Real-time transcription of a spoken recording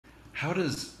how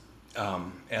does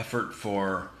effort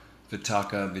for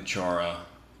vittaka, vicara,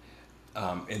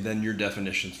 and then your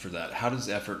definitions for that? How does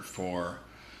effort for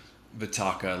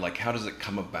vittaka, like how does it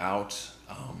come about?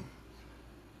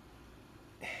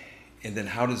 And then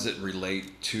how does it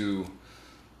relate to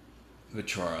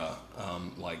vicara,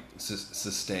 like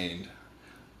sustained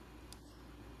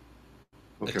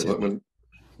Okay, well, attention?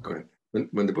 go ahead.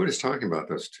 When the Buddha is talking about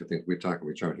those two things, we talk and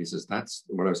we chart, he says that's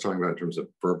what I was talking about in terms of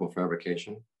verbal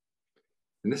fabrication.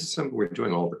 And this is something we're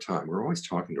doing all the time. We're always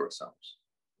talking to ourselves.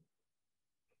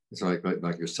 It's like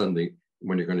you're suddenly,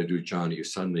 when you're going to do jhana, you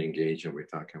suddenly engage in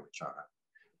vittaka and vicara.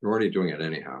 You're already doing it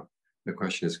anyhow. The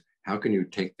question is, how can you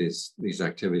take these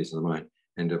activities of the mind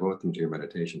and devote them to your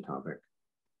meditation topic?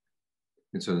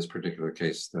 And so in this particular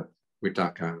case, the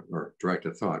vittaka or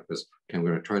directed thought was, okay, I'm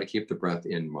going to try to keep the breath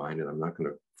in mind and I'm not going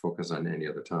to focus on any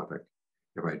other topic.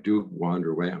 If I do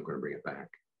wander away, I'm going to bring it back.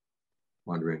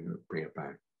 Wandering, bring it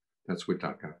back. That's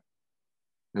vittaka.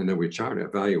 And then vicara,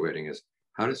 evaluating, is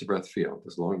how does the breath feel?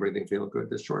 Does long breathing feel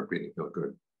good? Does short breathing feel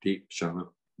good? Deep,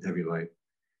 shallow, heavy, light.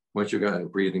 Once you got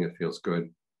it breathing, it feels good.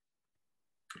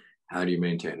 How do you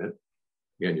maintain it?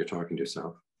 Again, you're talking to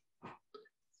yourself.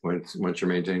 Once you're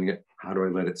maintaining it, how do I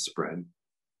let it spread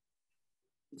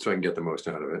so I can get the most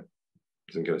out of it?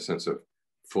 So I can get a sense of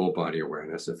full body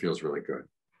awareness. It feels really good.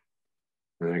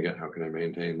 And then again, how can I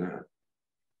maintain that?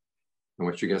 And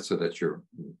once you get so that you're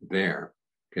there,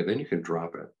 okay, then you can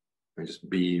drop it and just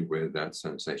be with that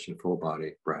sensation, full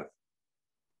body breath,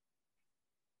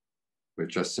 with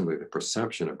just simply the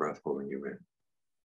perception of breath pulling you in.